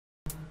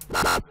Hey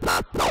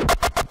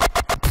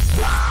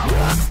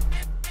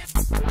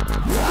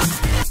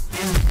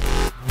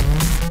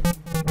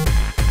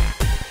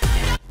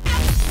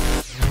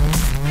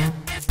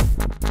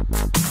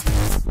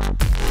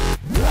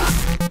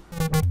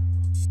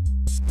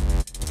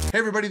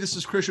everybody, this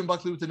is Christian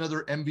Buckley with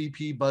another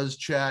MVP Buzz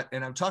Chat,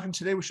 and I'm talking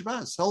today with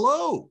Shabaz.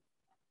 Hello.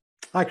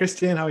 Hi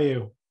Christian, how are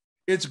you?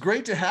 It's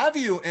great to have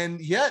you, and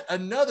yet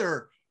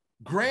another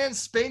grand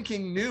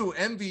spanking new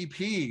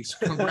MVP.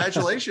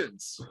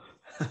 Congratulations.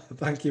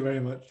 Thank you very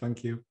much.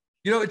 Thank you.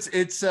 You know,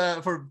 it's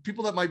for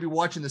people that might be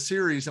watching the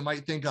series and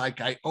might think like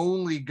I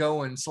only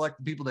go and select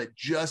the people that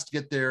just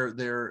get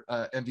their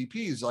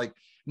MVPs. Like,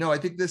 no, I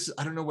think this,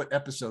 I don't know what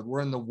episode,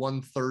 we're in the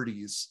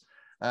 130s.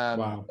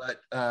 Wow.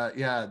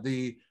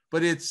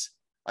 But it's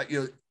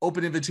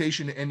open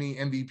invitation to any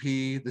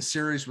MVP. The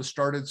series was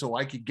started so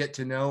I could get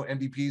to know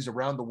MVPs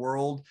around the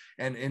world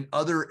and in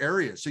other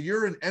areas. So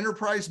you're in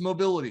enterprise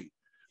mobility.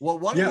 Well,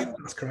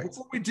 that's correct.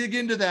 Before we dig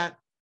into that,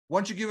 why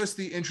don't you give us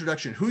the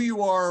introduction, who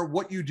you are,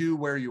 what you do,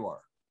 where you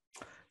are?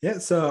 Yeah,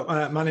 so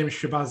my name is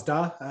Shabaz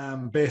Darr.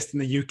 I'm based in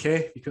the UK.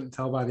 If you couldn't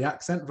tell by the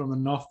accent, from the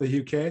north of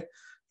the UK.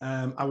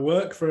 I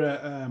work for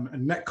a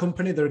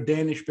Netcompany. They're a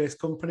Danish-based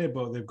company,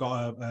 but they've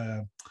got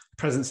a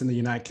presence in the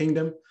United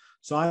Kingdom.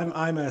 So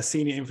I'm a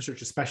senior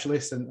infrastructure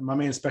specialist, and my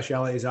main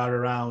specialities are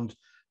around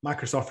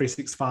Microsoft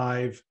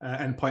 365,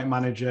 Endpoint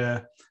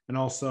Manager, and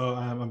also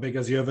I'm a big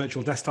Azure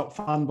Virtual Desktop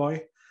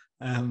fanboy.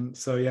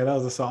 So yeah,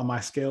 those are sort of my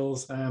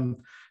skills.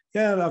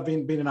 I've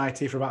been in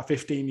IT for about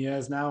 15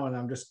 years now, and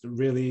I'm just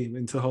really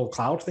into the whole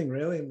cloud thing,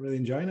 really, and really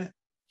enjoying it.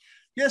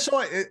 Yeah,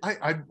 so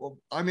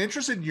I'm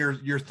interested in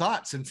your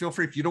thoughts, and feel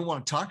free if you don't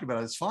want to talk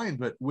about it, it's fine.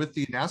 But with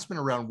the announcement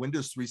around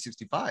Windows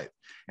 365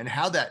 and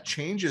how that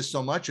changes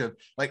so much of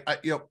like,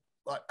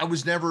 I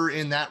was never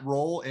in that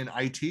role in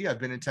IT. I've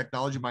been in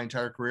technology my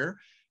entire career,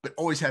 but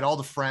always had all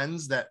the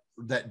friends that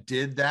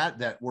did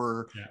that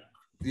were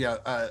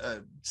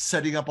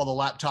setting up all the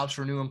laptops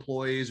for new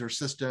employees or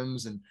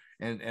systems and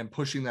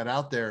pushing that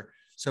out there.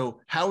 So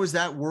how has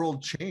that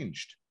world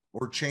changed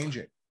or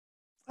changing?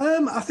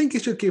 I think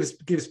it should give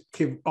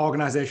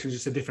organizations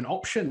just a different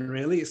option,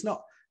 really. It's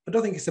not, I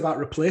don't think it's about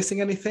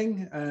replacing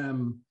anything.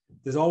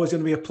 There's always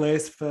going to be a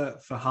place for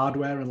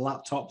hardware and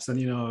laptops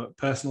and,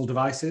 personal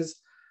devices.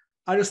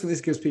 I just think this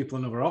gives people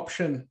another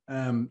option.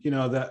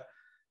 That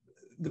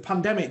the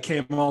pandemic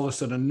came all of a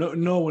sudden.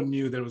 No one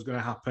knew that it was going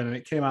to happen, and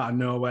it came out of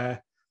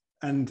nowhere.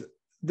 And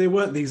there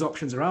weren't these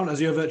options around.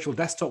 Azure Virtual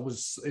Desktop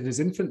was in its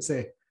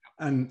infancy,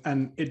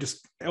 and it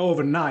just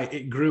overnight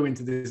it grew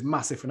into this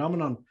massive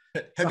phenomenon.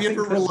 Have you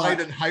ever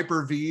relied on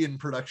Hyper-V in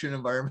production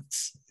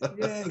environments?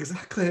 Yeah,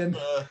 exactly.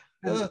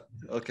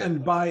 Okay.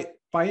 And by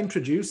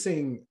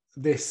introducing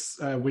this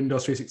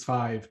Windows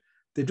 365,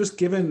 they've just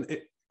given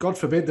it. God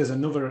forbid there's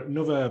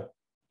another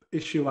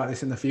issue like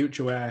this in the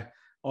future where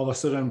all of a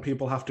sudden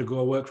people have to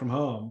go work from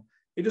home.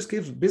 It just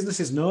gives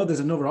businesses know there's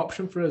another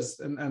option for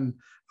us, and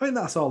I think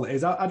that's all it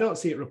is. I don't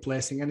see it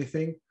replacing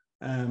anything.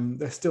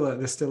 There's still a,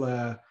 and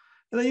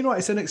then,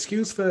 it's an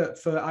excuse for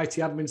IT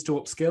admins to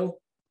upskill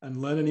and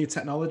learn a new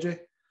technology.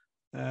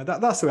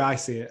 That's the way I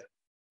see it.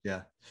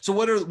 Yeah. So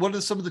what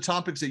are some of the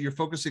topics that you're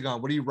focusing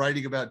on? What are you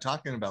writing about,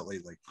 talking about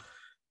lately?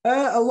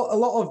 A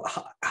lot of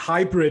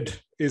hybrid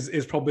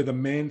is probably the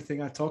main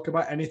thing I talk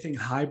about. Anything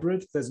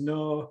hybrid. There's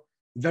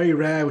very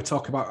rare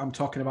I'm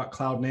talking about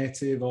cloud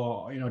native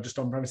or just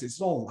on premises.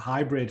 It's all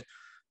hybrid.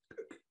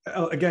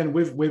 Again,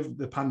 with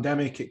the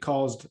pandemic, it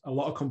caused a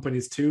lot of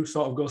companies to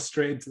sort of go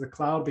straight into the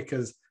cloud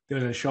because they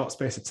were in a short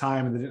space of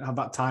time and they didn't have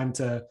that time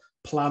to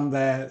plan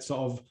their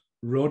sort of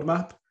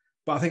roadmap.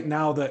 But I think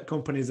now that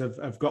companies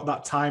have got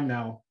that time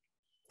now,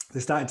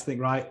 they're starting to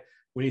think, right,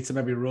 we need to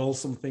maybe roll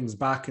some things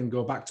back and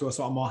go back to a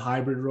sort of more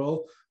hybrid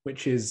role,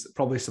 which is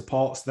probably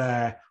supports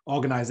their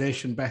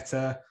organization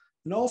better.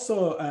 And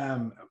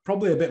also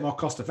probably a bit more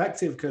cost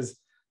effective, because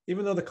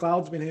even though the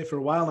cloud's been here for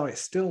a while now,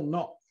 it's still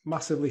not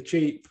massively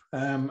cheap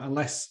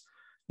unless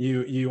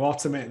you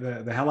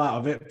automate the hell out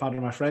of it,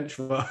 pardon my French.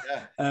 But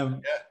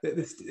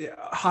this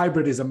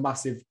hybrid is a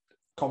massive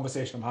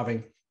conversation I'm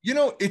having.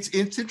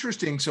 It's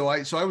interesting. So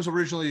I was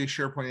originally a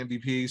SharePoint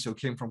MVP, so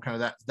came from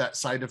kind of that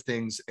side of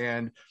things.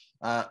 And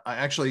I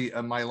actually,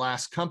 my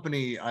last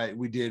company,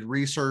 we did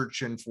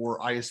research and for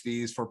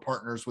ISVs, for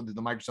partners within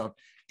the Microsoft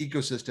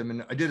ecosystem.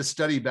 And I did a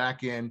study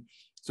back in,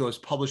 so it was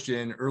published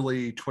in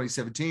early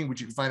 2017,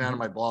 which you can find out on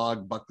my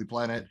blog, Buckley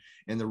Planet,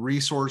 and the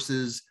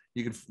resources.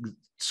 You can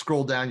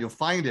scroll down, you'll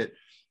find it.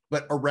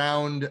 But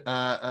around,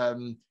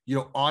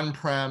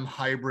 on-prem,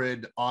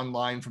 hybrid,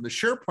 online from the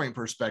SharePoint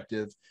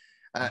perspective,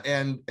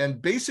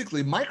 and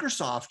basically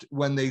Microsoft,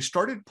 when they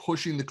started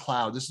pushing the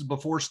cloud, this is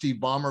before Steve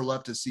Ballmer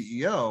left as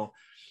CEO,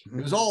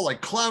 it was all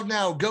like cloud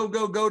now, go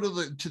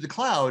to the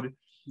cloud.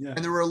 Yeah.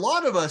 And there were a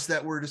lot of us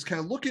that were just kind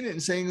of looking at it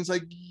and saying, it's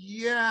like,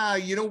 yeah,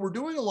 we're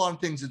doing a lot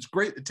of things. It's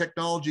great. The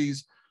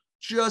technology's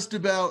just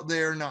about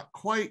there, not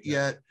quite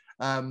yet.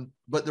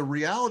 But the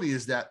reality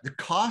is that the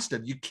cost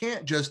of, you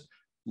can't just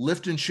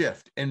lift and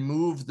shift and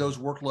move those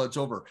workloads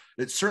over.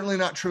 It's certainly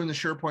not true in the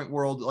SharePoint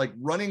world. Like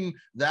running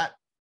that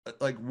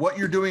like what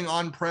you're doing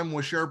on-prem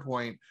with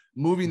SharePoint,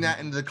 moving that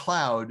into the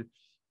cloud,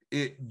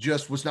 it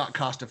just was not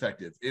cost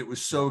effective. It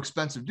was so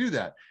expensive to do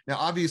that. Now,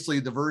 obviously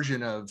the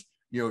version of,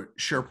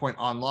 SharePoint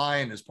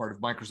Online as part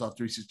of Microsoft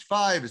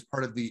 365, as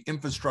part of the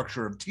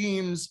infrastructure of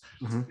Teams,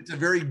 it's a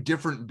very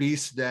different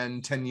beast than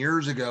 10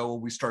 years ago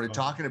when we started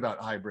talking about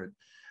hybrid.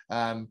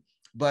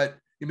 But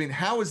I mean,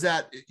 how is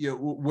that,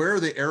 where are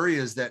the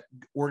areas that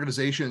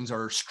organizations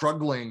are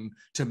struggling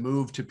to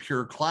move to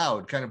pure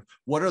cloud? Kind of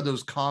what are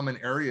those common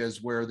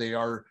areas where they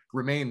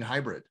remain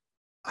hybrid?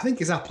 I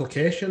think it's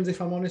applications,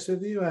 if I'm honest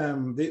with you.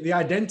 The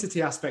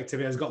identity aspect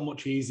of it has got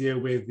much easier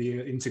with the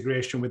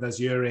integration with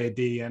Azure AD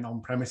and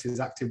on-premises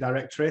Active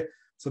Directory.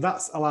 So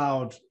that's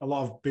allowed a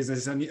lot of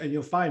businesses, and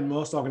you'll find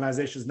most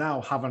organizations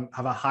now have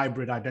a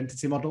hybrid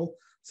identity model.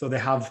 So they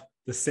have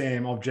the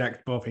same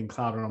object both in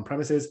cloud and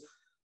on-premises.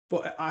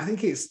 But I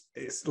think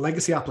it's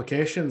legacy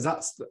applications.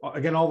 That's,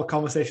 again, all the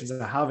conversations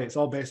that I have, it's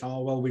all based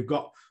on, well, we've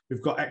got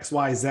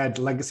XYZ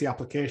legacy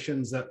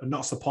applications that are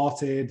not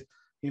supported,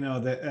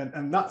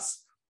 and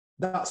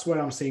that's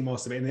where I'm seeing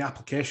most of it in the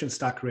application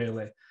stack,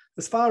 really.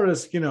 As far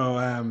as,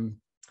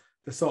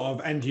 the sort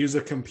of end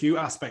user compute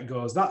aspect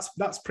goes,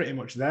 that's pretty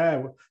much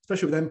there,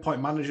 especially with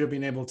Endpoint Manager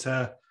being able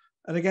to,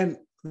 and again,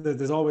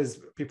 there's always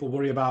people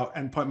worry about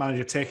Endpoint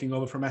Manager taking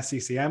over from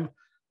SCCM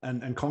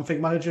and Config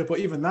Manager, but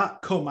even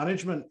that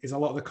co-management is a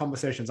lot of the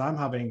conversations I'm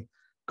having.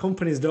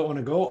 Companies don't want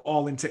to go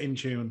all into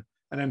Intune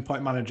and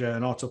Endpoint Manager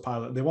and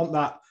Autopilot.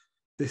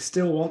 They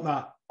still want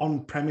that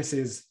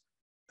on-premises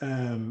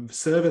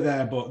server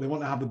there, but they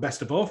want to have the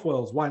best of both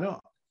worlds. Why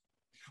not?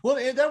 Well,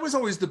 and that was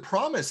always the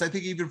promise. I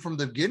think even from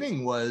the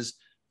beginning was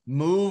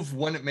move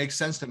when it makes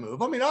sense to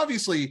move. I mean,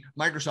 obviously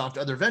Microsoft,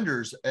 other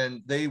vendors,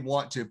 and they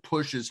want to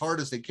push as hard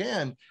as they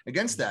can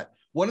against that.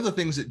 One of the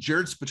things that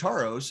Jared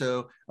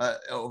Spataro,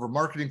 over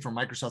marketing for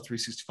Microsoft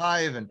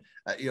 365, and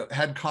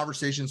had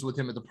conversations with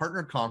him at the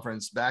partner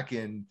conference back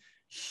in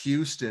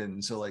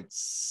Houston. So like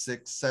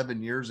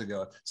 7 years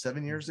ago,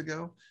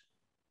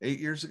 8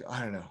 years ago.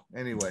 I don't know.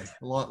 Anyway,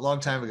 a long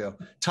time ago.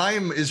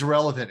 Time is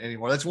irrelevant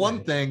anymore. That's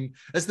one thing.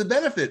 That's the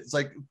benefit. It's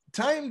like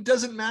time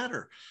doesn't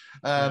matter.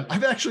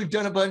 I've actually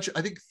done a bunch,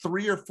 I think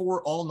 3 or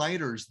 4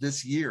 all-nighters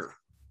this year.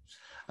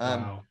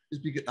 Wow.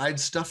 Just because I had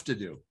stuff to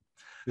do.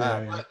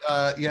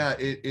 Yeah.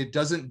 It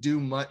doesn't do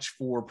much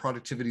for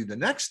productivity the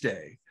next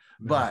day,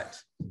 but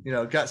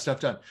got stuff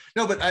done.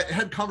 No, but I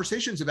had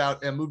conversations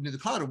about moving to the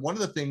cloud. And one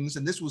of the things,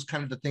 and this was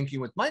kind of the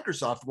thinking with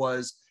Microsoft,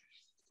 was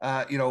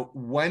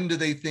when do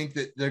they think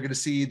that they're going to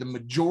see the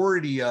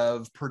majority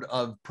of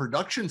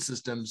production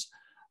systems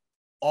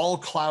all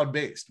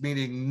cloud-based,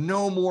 meaning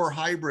no more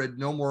hybrid,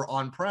 no more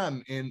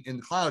on-prem in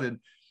the cloud? And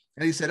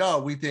he said,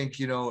 we think,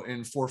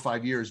 in 4 or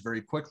 5 years,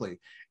 very quickly.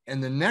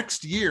 And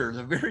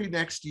the very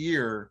next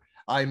year,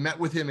 I met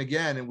with him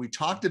again and we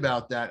talked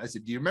about that. I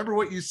said, do you remember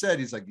what you said?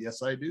 He's like,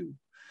 yes, I do.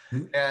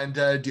 And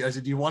I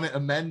said, do you want to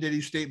amend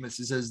any statements?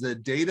 He says, the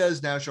data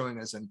is now showing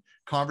us in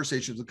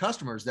conversations with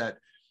customers that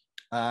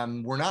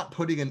we're not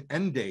putting an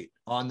end date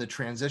on the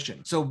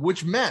transition. So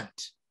which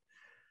meant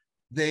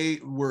they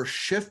were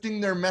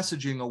shifting their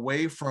messaging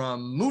away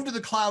from move to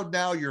the cloud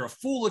now, you're a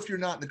fool if you're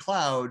not in the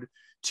cloud,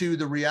 to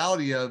the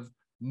reality of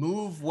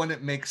move when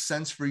it makes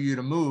sense for you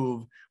to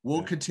move.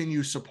 We'll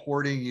continue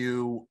supporting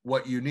you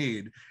what you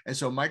need. And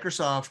so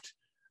Microsoft,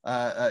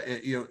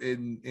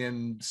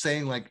 in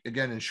saying, like,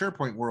 again, in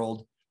SharePoint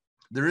world,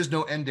 there is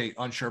no end date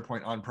on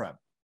SharePoint on-prem.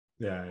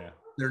 Yeah.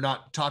 They're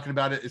not talking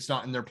about it. It's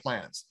not in their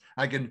plans.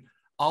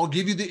 I'll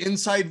give you the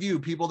inside view,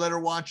 people that are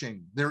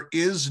watching. There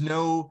is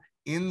no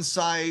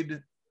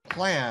inside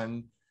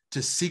plan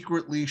to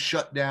secretly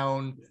shut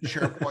down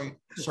SharePoint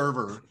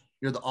server,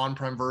 the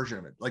on-prem version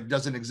of it. Like,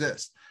 doesn't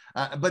exist.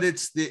 But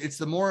it's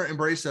the more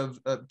embrace of,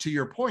 to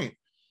your point,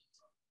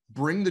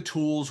 bring the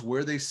tools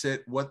where they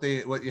sit, what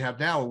you have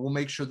now, and we'll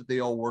make sure that they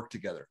all work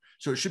together.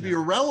 So it should be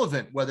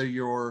irrelevant whether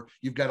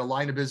you've got a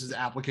line of business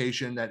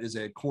application that is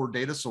a core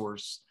data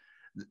source,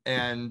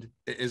 and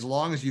as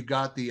long as you've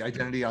got the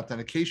identity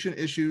authentication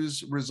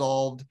issues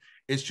resolved,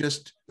 it's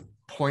just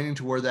pointing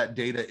to where that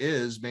data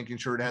is, making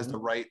sure it has the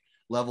right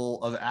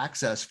level of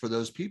access for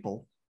those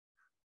people.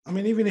 I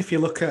mean, even if you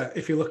look at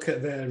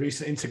the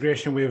recent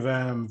integration with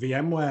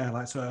VMware,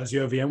 like so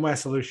Azure VMware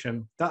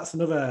solution, that's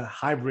another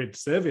hybrid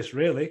service,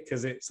 really,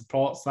 because it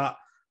supports that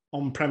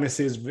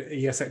on-premises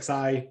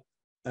ESXi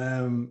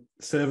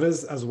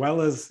servers as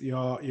well as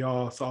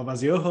your sort of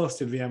Azure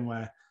hosted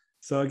VMware.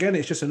 So again,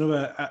 it's just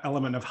another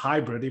element of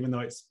hybrid, even though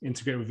it's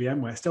integrated with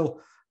VMware.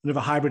 Still another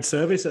hybrid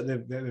service that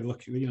they're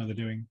looking, they're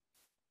doing.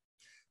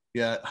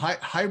 Yeah,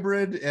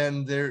 hybrid,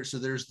 and there's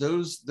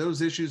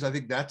those issues. I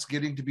think that's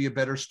getting to be a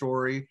better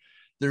story.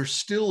 There's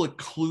still a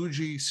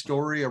kludgy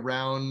story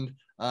around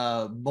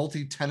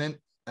multi-tenant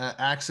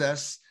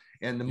access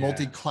and the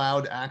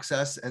multi-cloud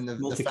access, and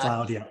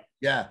the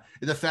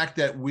fact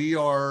that we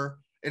are,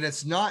 and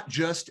it's not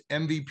just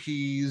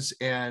MVPs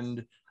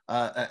and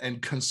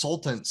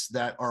consultants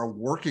that are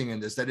working in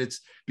this, that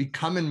it's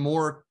becoming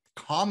more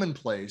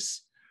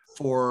commonplace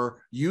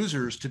for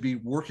users to be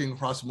working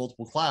across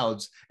multiple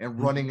clouds and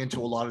running into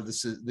a lot of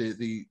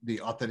the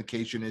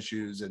authentication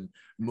issues and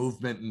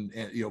movement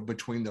and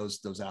between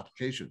those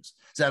applications.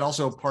 Is that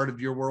also part of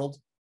your world?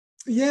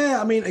 Yeah,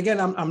 I mean, again,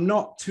 I'm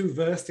not too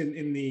versed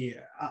in the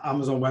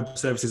Amazon Web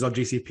Services or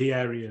GCP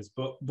areas,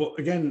 but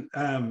again,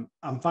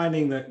 I'm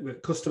finding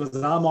that customers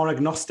are more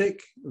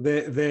agnostic.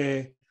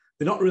 They're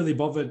not really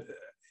bothered.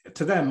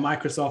 To them,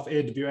 Microsoft,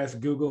 AWS,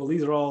 Google,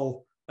 these are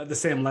all at the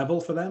same level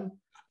for them.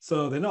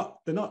 So they're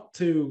not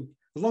too,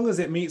 as long as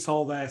it meets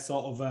all their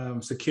sort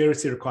of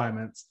security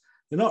requirements,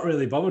 they're not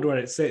really bothered where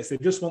it sits. They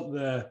just want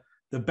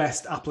the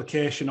best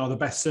application or the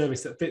best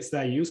service that fits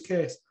their use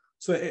case.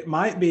 So it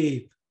might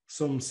be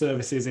some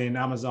services in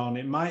Amazon,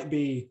 it might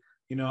be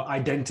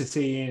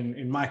identity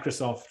in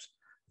Microsoft,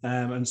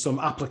 and some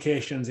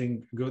applications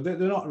in Google.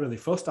 They're not really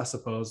fussed, I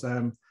suppose.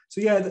 So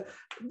yeah,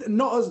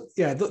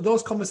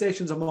 those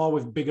conversations are more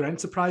with bigger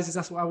enterprises.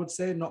 That's what I would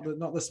say, not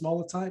the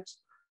smaller types.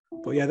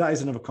 But yeah, that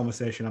is another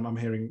conversation I'm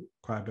hearing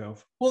quite a bit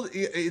of. Well,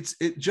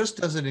 it just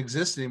doesn't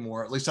exist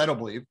anymore. At least I don't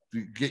believe.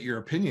 Get your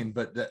opinion,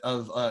 but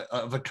of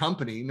a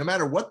company, no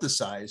matter what the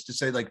size, to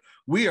say like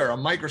we are a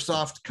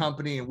Microsoft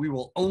company and we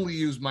will only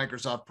use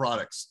Microsoft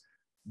products.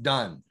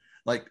 Done.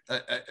 Like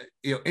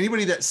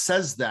anybody that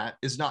says that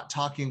is not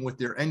talking with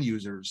their end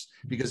users,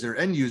 because their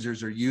end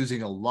users are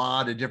using a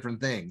lot of different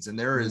things, and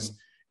there is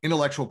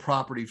intellectual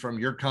property from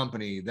your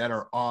company that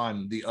are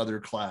on the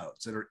other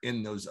clouds, that are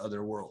in those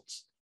other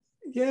worlds.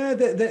 Yeah,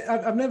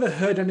 I've never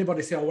heard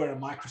anybody say, "Oh, we're a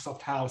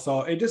Microsoft house,"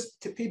 or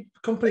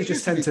companies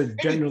just tend to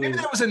generally. Maybe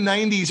that was a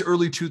 '90s,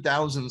 early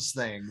 2000s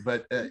thing,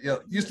 but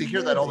used to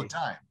hear that all the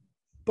time.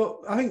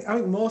 But I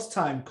think most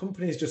time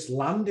companies just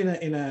land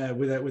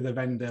with a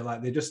vendor,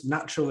 like they just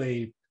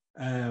naturally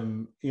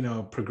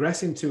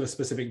progress into a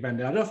specific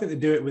vendor. I don't think they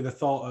do it with the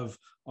thought of,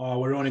 oh,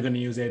 we're only going to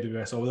use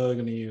AWS or we're only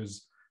going to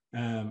use.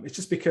 It's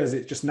just because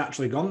it's just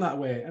naturally gone that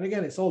way. And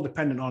again, it's all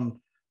dependent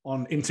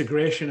on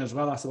integration as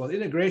well. I suppose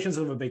integrations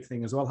are a big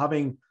thing as well.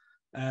 Having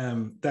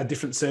their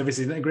different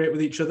services integrate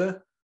with each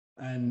other,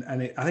 and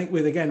I think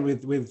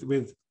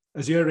with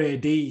Azure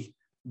AD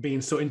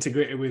being so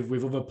integrated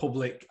with other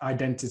public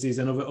identities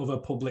and other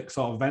public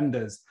sort of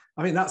vendors,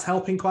 I think that's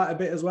helping quite a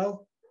bit as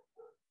well.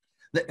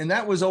 And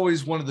that was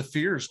always one of the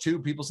fears too.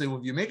 People say, well,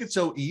 if you make it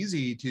so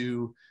easy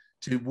to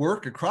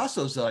work across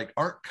those, like,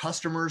 aren't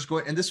customers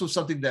going? And this was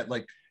something that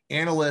like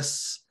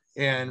analysts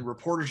and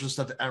reporters and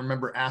stuff, I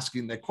remember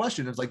asking that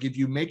question. It's like, if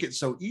you make it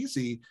so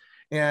easy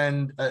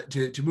and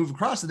to move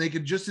across, and they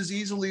could just as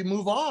easily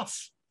move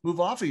off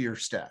of your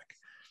stack.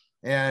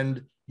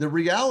 And the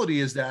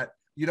reality is that,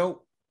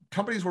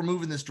 companies were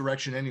moving this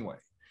direction anyway.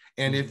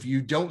 And if you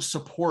don't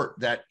support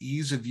that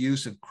ease of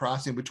use of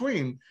crossing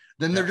between,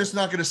 then they're just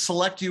not going to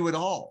select you at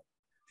all.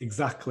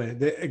 Exactly.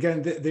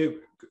 The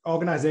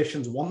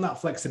organizations want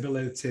that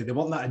flexibility. They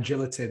want that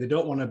agility. They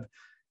don't want to,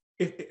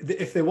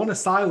 if they want to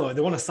silo, they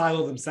want to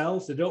silo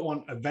themselves. They don't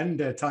want a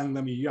vendor telling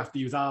them you have to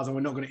use ours and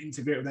we're not going to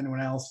integrate with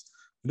anyone else.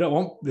 They don't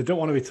want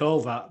to be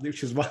told that,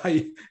 which is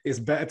why it's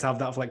better to have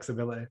that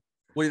flexibility.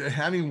 Well,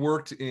 having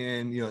worked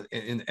in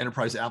in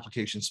enterprise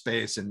application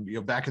space,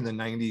 and back in the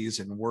 90s,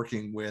 and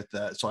working with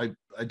so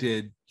I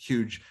did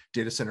huge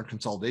data center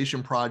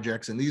consolidation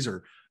projects, and these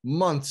are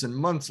months and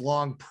months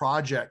long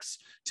projects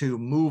to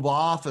move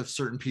off of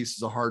certain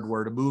pieces of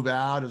hardware, to move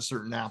out of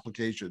certain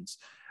applications.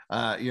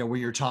 When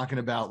you're talking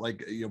about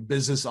like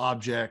business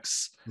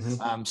objects,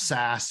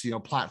 SaaS,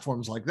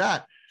 platforms like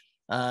that,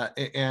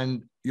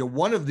 and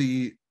one of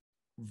the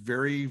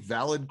very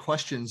valid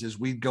questions as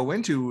we go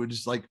into it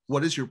is like,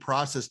 what is your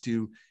process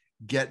to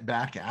get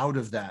back out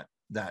of that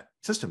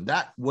system?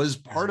 That was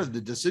part of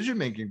the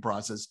decision-making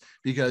process,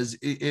 because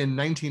in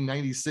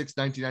 1996,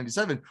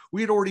 1997,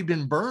 we had already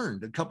been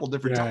burned a couple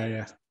different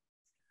times.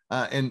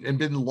 And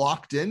been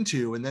locked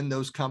into. And then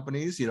those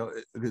companies,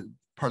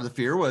 part of the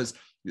fear was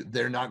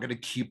they're not going to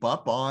keep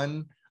up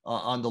on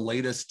the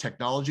latest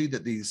technology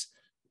that these,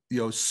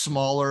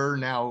 smaller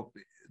now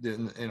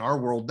in our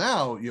world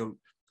now,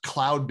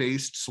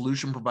 cloud-based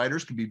solution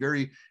providers can be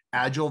very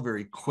agile,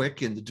 very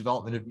quick in the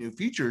development of new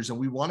features. And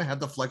we want to have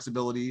the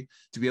flexibility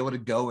to be able to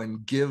go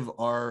and give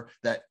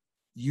that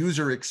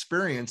user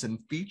experience and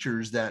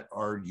features that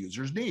our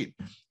users need.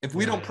 If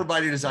we don't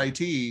provide it as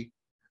IT,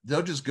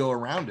 they'll just go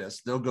around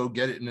us. They'll go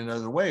get it in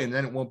another way. And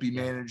then it won't be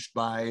managed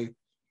by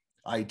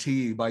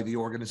IT, by the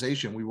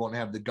organization. We won't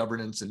have the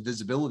governance and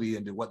visibility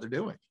into what they're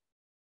doing.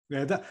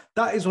 Yeah,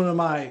 that is one of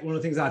the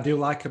things I do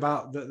like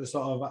about the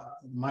sort of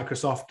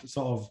Microsoft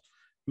sort of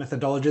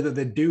methodology, that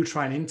they do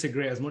try and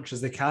integrate as much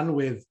as they can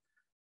with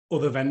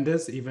other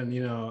vendors. Even,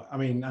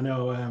 I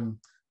know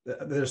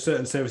there are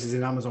certain services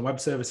in Amazon Web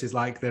Services,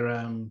 like their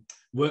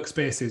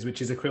workspaces,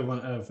 which is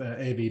equivalent of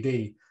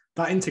AVD,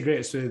 that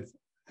integrates with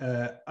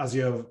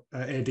Azure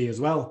AD as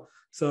well.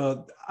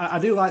 So I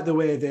do like the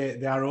way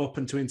they are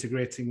open to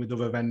integrating with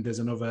other vendors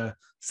and other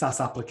SaaS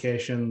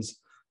applications.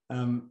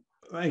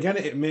 Again,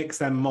 it makes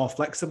them more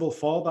flexible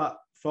for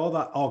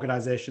that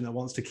organization that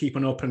wants to keep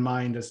an open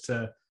mind as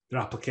to their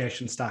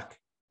application stack.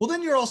 Well,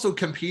 then you're also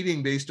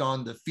competing based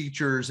on the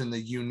features and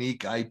the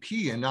unique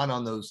IP and not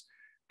on those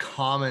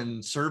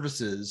common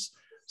services.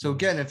 So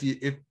again,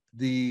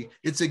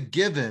 it's a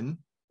given,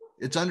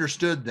 it's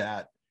understood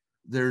that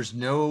there's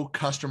no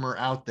customer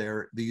out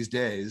there these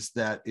days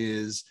that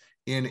is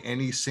in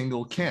any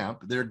single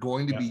camp. They're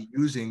going to be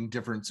using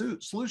different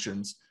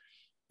solutions,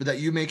 but that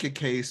you make a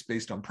case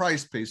based on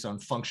price, based on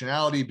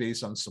functionality,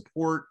 based on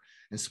support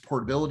and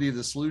supportability of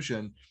the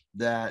solution,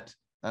 that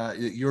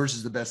yours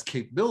is the best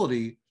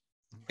capability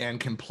and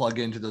can plug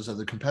into those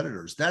other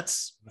competitors.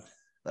 That's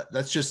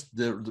just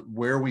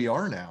where we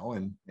are now,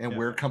 and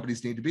where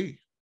companies need to be.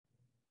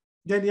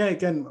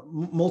 Again,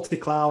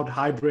 multi-cloud,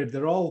 hybrid,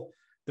 they're all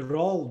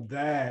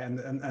there,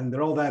 and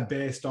they're all there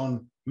based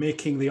on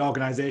making the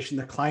organization,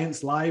 the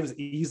clients' lives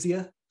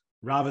easier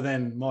rather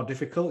than more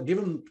difficult. Give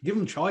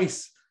them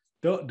choice.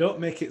 Don't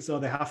make it so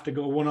they have to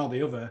go one or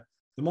the other.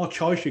 The more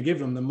choice you give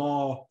them, the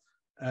more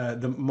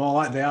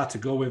likely they are to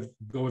go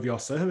with your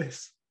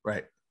service.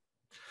 Right.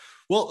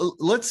 Well,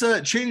 let's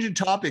change in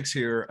topics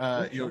here.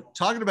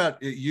 Talking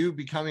about you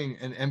becoming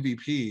an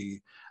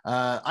MVP.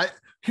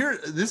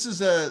 This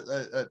is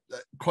a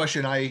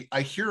question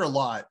I hear a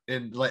lot,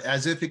 and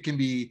as if it can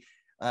be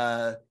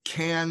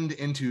canned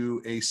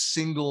into a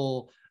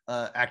single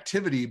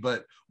activity.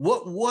 But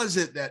what was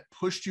it that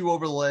pushed you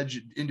over the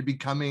ledge into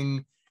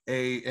becoming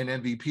an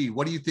MVP?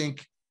 What do you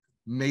think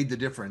made the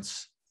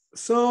difference?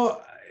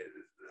 So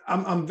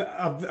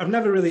I've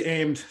never really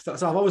aimed. So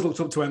I've always looked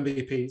up to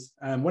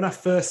MVPs. When I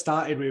first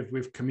started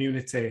with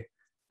community,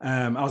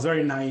 I was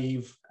very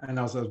naive, and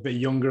I was a bit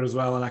younger as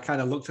well. And I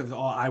kind of looked at,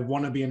 I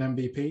want to be an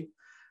MVP.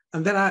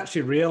 And then I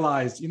actually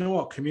realized, you know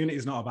what, community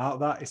is not about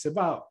that. It's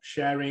about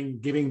sharing,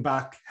 giving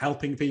back,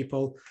 helping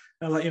people.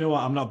 And I'm like, you know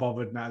what, I'm not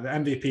bothered now. The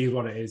MVP is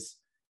what it is.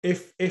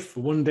 If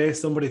one day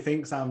somebody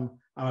thinks I'm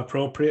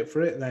appropriate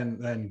for it,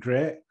 then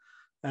great.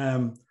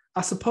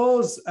 I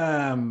suppose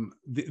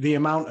the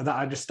amount that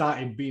I just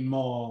started being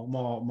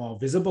more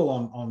visible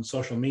on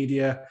social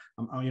media.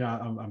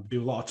 I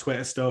do a lot of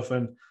Twitter stuff,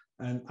 and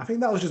I think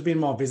that was just being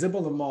more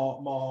visible and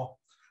more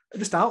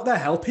just out there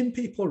helping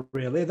people.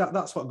 Really,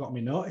 that's what got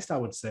me noticed, I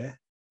would say.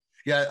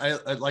 Yeah,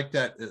 I like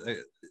that.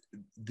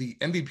 The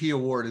MVP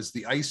award is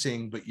the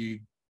icing, but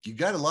you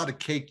got a lot of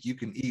cake you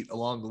can eat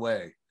along the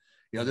way.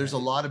 There's a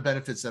lot of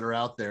benefits that are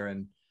out there,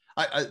 and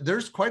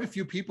there's quite a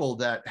few people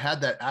that had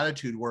that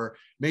attitude where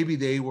maybe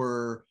they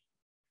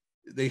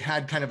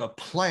had kind of a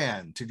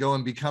plan to go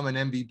and become an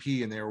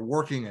MVP, and they were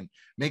working and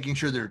making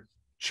sure they're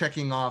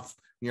checking off,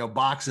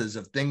 boxes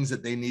of things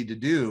that they need to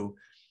do.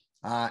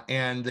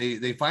 And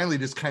they finally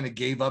just kind of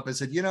gave up and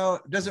said,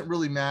 it doesn't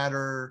really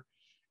matter.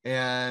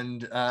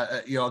 And,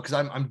 because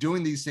I'm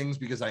doing these things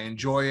because I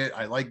enjoy it.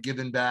 I like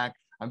giving back.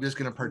 I'm just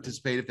going to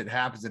participate. If it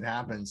happens, it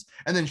happens.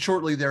 And then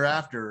shortly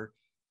thereafter,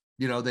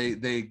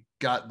 they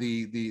got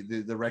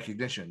the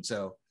recognition.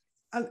 So,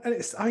 and I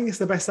think it's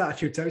the best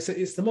attitude to have.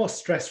 It's the most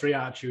stress-free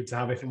attitude to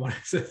have, if I'm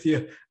honest with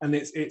you. And I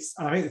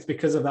think it's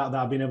because of that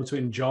I've been able to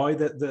enjoy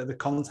the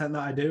content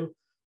that I do.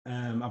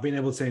 I've been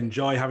able to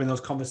enjoy having those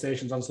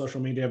conversations on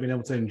social media. I've been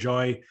able to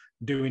enjoy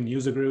doing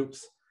user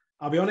groups.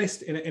 I'll be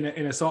honest,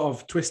 in a sort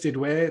of twisted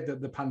way, that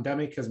the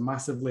pandemic has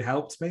massively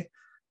helped me,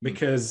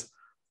 because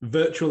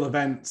virtual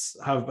events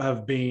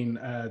have been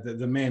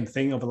the main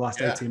thing over the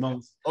last 18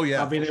 months. Oh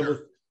yeah,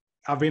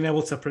 I've been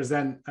able to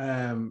present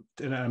in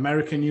an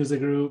American user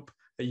group,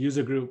 a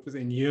user group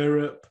in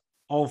Europe,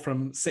 all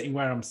from sitting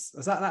where I'm.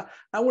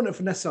 I wouldn't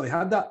have necessarily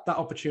had that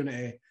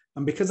opportunity.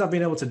 And because I've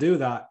been able to do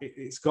that,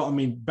 it's gotten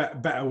me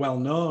better well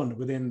known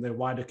within the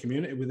wider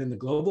community, within the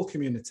global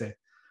community.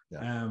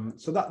 Yeah.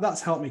 So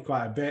that's helped me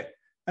quite a bit.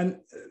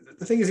 And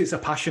the thing is, it's a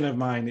passion of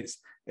mine.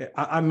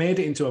 I made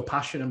it into a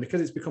passion, and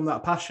because it's become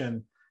that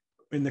passion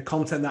in the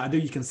content that I do,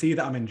 you can see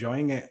that I'm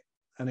enjoying it.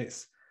 And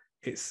it's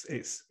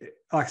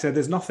like I said,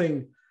 there's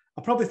nothing.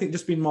 I probably think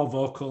just being more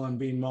vocal and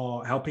being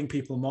more helping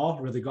people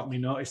more really got me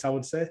noticed, I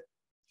would say.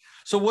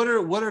 So what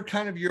are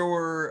kind of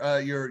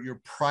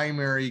your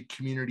primary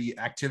community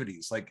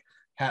activities? Like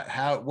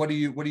what do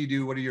you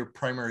do? What are your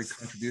primary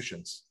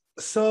contributions?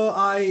 So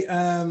I've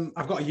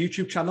got a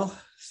YouTube channel.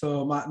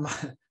 So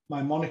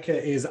my moniker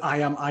is I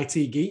Am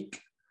IT Geek.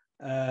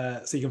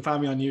 So you can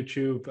find me on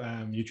YouTube,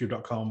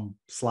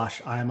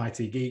 youtube.com/I Am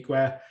IT Geek,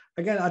 where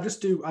again I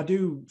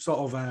do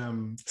sort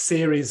of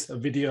series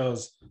of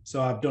videos.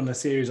 So I've done a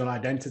series on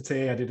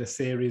identity. I did a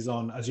series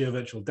on Azure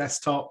Virtual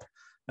Desktop.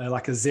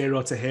 Like a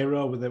zero to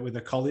hero with a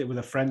colleague, with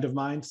a friend of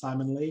mine,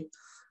 Simon Lee.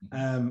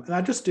 And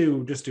I just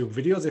do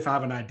videos. If I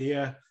have an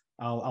idea,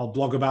 I'll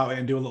blog about it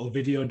and do a little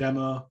video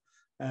demo.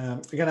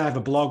 Again, I have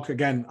a blog,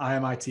 again, I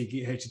Am IT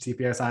Geek,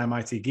 https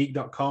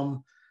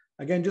iamitgeek.com.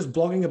 Again, just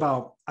blogging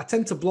about, I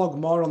tend to blog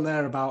more on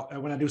there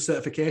about when I do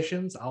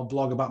certifications, I'll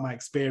blog about my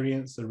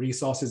experience, the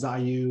resources that I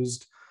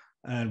used,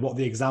 and what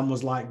the exam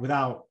was like,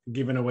 without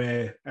giving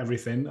away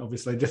everything,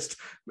 obviously, just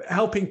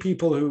helping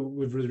people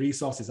with the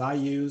resources I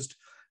used.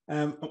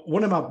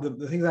 One of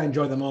the things I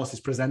enjoy the most is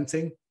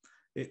presenting.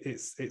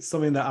 It's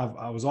something that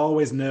I was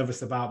always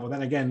nervous about, but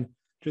then again,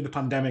 during the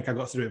pandemic, I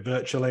got to do it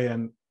virtually,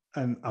 and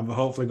and I've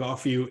hopefully got a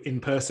few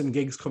in-person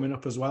gigs coming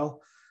up as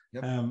well.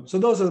 Yep. So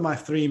those are my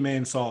three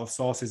main sort of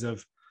sources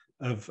of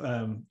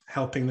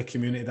helping the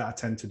community that I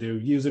tend to do: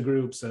 user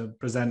groups,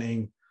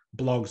 presenting,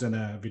 blogs, and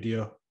a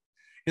video.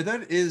 Yeah,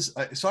 that is,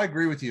 so I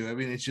agree with you. I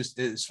mean, it's just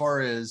as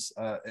far as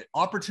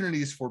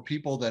opportunities for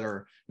people that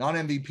are not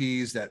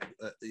MVPs that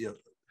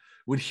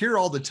would hear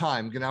all the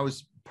time. And I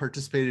was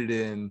participated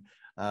in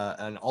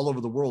and all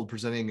over the world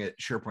presenting at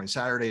SharePoint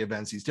Saturday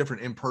events, these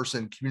different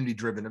in-person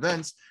community-driven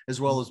events,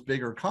 as well as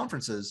bigger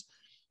conferences.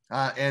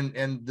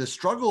 And the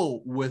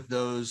struggle with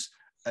those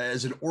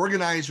as an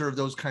organizer of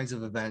those kinds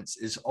of events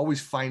is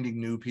always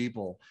finding new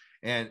people.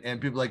 And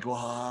people like, well,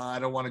 I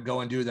don't want to go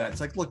and do that.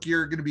 It's like, look,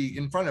 you're going to be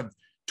in front of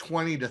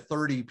 20 to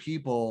 30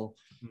 people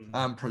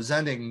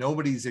presenting.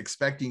 Nobody's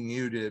expecting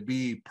you to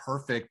be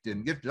perfect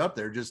and gifted up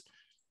there. Just,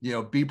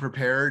 be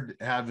prepared,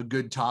 have a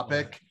good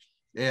topic,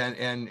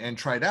 and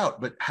try it out.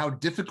 But how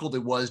difficult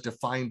it was to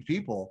find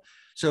people.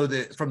 So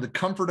that from the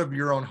comfort of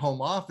your own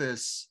home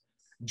office,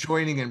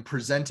 joining and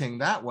presenting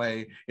that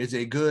way is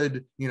a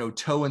good,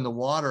 toe in the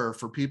water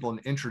for people, an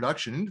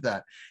introduction into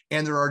that.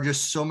 And there are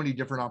just so many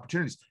different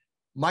opportunities.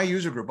 My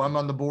user group, I'm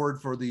on the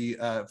board for the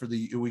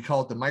we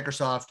call it the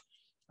Microsoft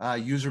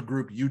user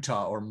group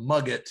Utah, or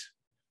Mugget,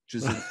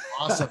 which is an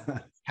awesome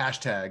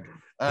hashtag.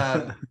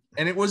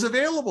 And it was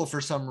available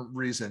for some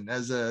reason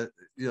as a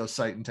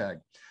site and tag.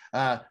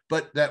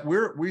 But that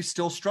we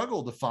still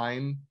struggle to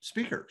find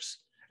speakers.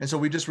 And so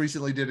we just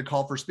recently did a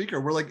call for speaker.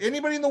 We're like,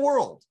 anybody in the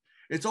world,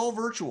 it's all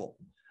virtual.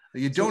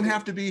 You don't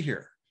have to be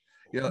here,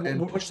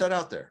 and push that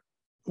out there.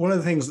 One of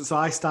the things, so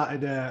I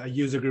started a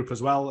user group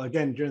as well.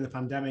 Again, during the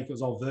pandemic, it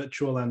was all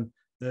virtual, and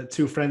the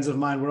two friends of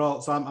mine were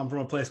all, so I'm from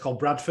a place called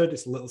Bradford.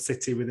 It's a little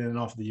city within the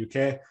north of the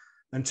UK.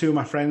 And two of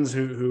my friends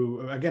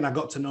who again, I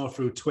got to know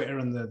through Twitter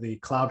and the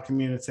cloud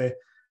community,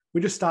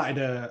 we just started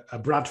a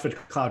Bradford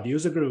cloud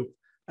user group.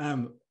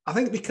 I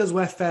think because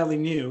we're fairly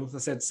new, as I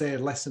said, say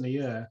less than a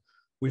year,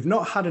 we've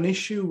not had an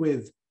issue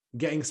with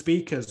getting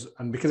speakers.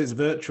 And because it's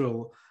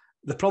virtual,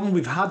 the problem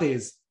we've had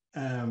is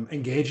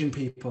engaging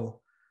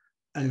people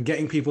and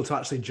getting people to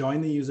actually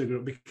join the user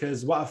group.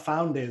 Because what I've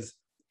found is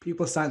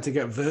people are starting to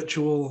get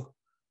virtual,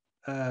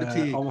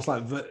 almost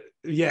like,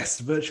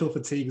 virtual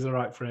fatigue is the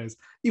right phrase.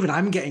 Even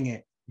I'm getting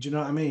it. Do you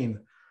know what I mean?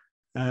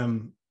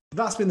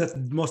 That's been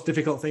the most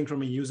difficult thing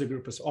from a user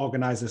group as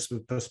organizers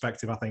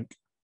perspective, I think.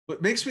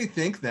 What makes me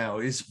think now,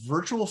 is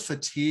virtual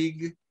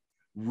fatigue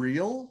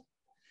real?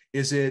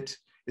 It's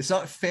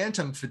not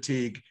phantom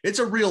fatigue. It's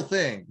a real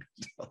thing.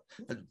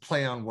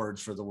 Play on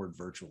words for the word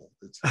virtual.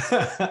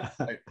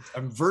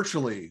 I'm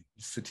virtually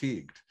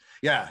fatigued.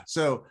 Yeah.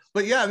 So,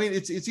 but yeah, I mean,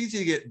 it's easy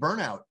to get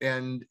burnout,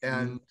 and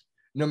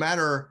no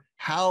matter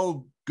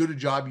how good a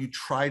job you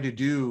try to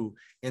do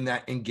in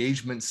that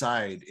engagement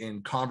side,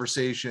 in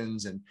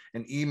conversations and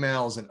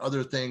emails and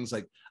other things,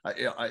 like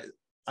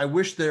I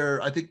wish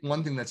I think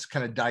one thing that's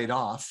kind of died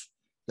off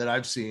that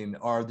I've seen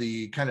are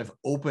the kind of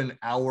open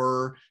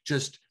hour,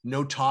 just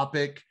no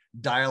topic,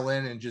 dial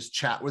in and just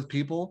chat with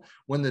people.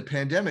 When the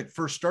pandemic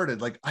first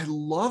started, like, I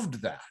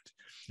loved that.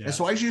 Yeah. And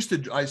so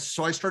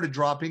I started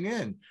dropping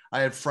in.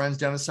 I had friends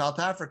down in South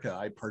Africa.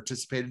 I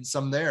participated in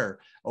some there,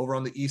 over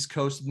on the East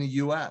Coast in the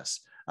US,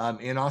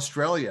 in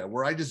Australia,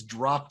 where I just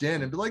dropped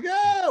in and be like,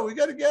 "Oh, we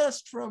got a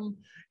guest from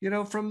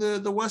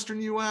the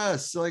Western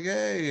US." So like,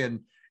 hey,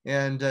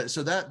 and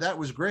so that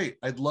was great.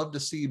 I'd love to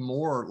see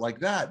more like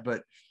that,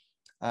 but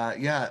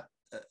I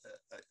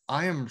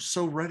am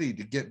so ready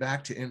to get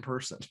back to in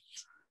person.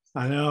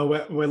 I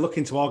know we're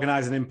looking to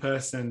organize an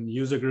in-person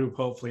user group,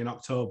 hopefully in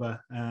October.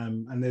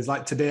 And there's,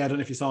 like, today, I don't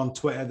know if you saw on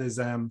Twitter, there's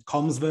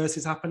Comsverse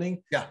is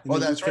happening. Yeah. Oh,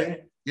 that's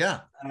right. Yeah.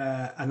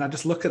 And I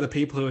just look at the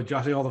people who are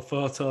jotting all the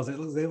photos. They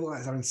look like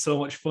they're having so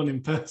much fun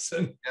in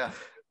person. Yeah.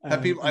 I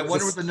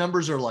wonder what the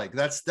numbers are like.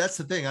 That's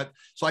the thing.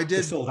 I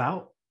did. Sold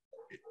out.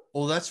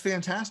 Well, that's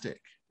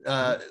fantastic.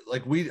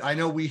 I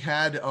know we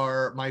had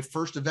my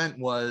first event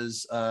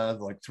was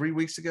like 4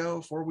 weeks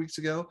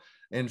ago,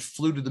 and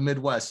flew to the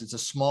Midwest. It's a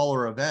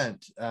smaller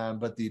event,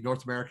 but the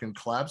North American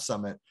Collab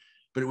Summit.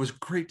 But it was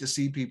great to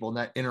see people in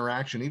that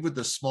interaction, even with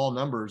the small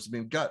numbers. I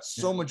mean, got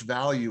so much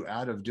value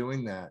out of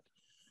doing that.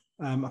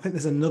 I think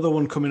there's another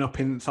one coming up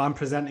so I'm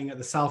presenting at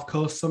the South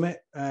Coast Summit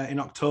in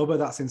October.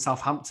 That's in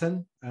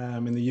Southampton,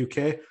 in the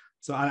UK.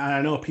 So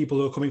I know people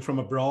who are coming from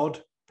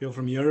abroad, people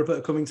from Europe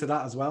are coming to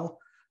that as well.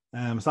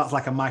 So that's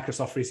like a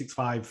Microsoft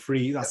 365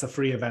 free. That's a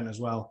free event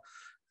as well.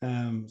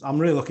 I'm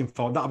really looking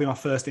forward. That'll be my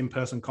first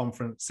in-person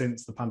conference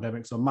since the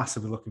pandemic. So I'm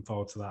massively looking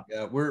forward to that.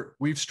 Yeah,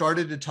 we've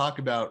started to talk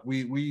about,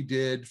 we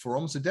did for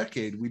almost a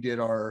decade,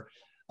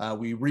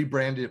 we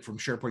rebranded it from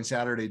SharePoint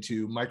Saturday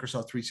to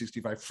Microsoft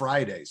 365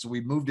 Friday. So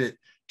we moved it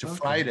to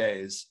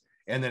Fridays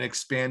and then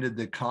expanded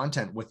the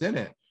content within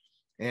it.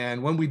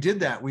 And when we did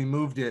that, we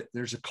moved it.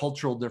 There's a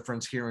cultural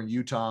difference here in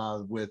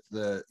Utah with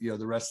the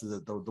rest of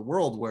the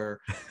world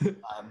where,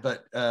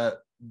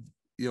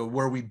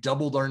 where we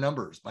doubled our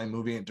numbers by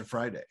moving it to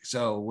Friday.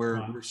 So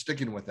we're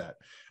sticking with that.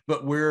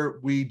 But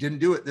we didn't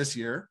do it this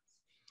year.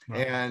 Wow.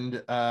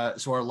 And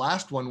so our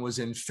last one was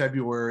in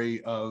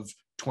February of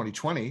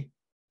 2020.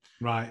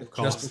 right, of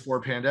just course.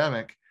 before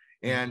pandemic.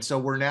 And so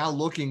we're now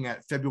looking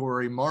at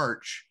February,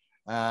 March,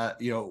 whether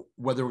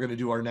we're going to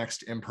do our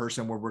next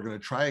in-person where we're going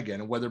to try again,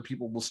 and whether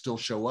people will still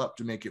show up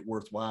to make it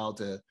worthwhile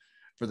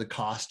for the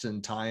cost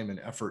and time and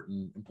effort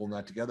and pulling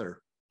that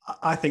together.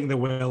 I think they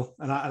will.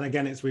 And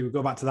again, we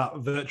go back to that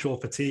virtual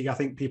fatigue. I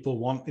think people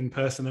want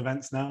in-person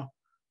events now.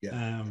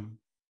 Yeah.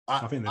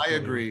 I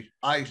agree.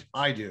 I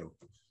do.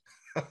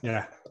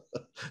 Yeah.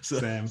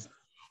 Same.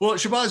 Well,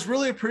 Shabaz,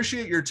 really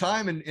appreciate your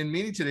time and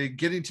meeting today,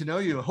 getting to know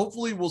you.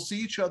 Hopefully we'll see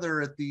each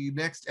other at the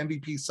next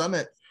MVP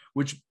Summit,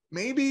 which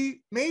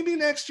maybe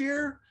next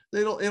year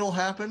it'll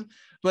happen.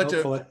 But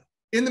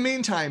in the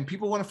meantime,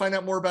 people want to find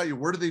out more about you.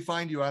 Where do they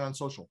find you out on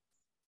social?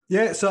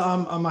 Yeah, so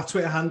I'm on my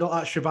Twitter handle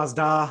at Shabaz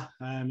Darr.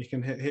 You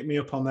can hit me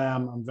up on there.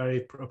 I'm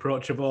very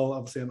approachable,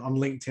 obviously on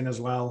LinkedIn as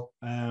well.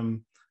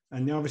 And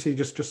obviously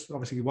just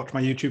obviously watch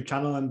my YouTube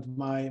channel and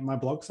my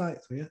blog site.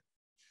 So yeah.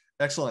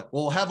 Excellent.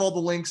 We'll have all the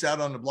links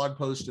out on the blog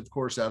post, of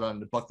course, out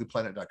on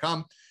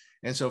buckleyplanet.com.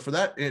 And so for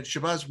that,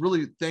 Shabaz,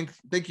 really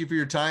thank you for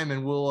your time,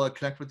 and we'll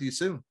connect with you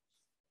soon.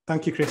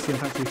 Thank you, Christian.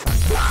 Thanks for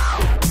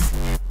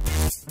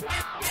your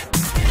time.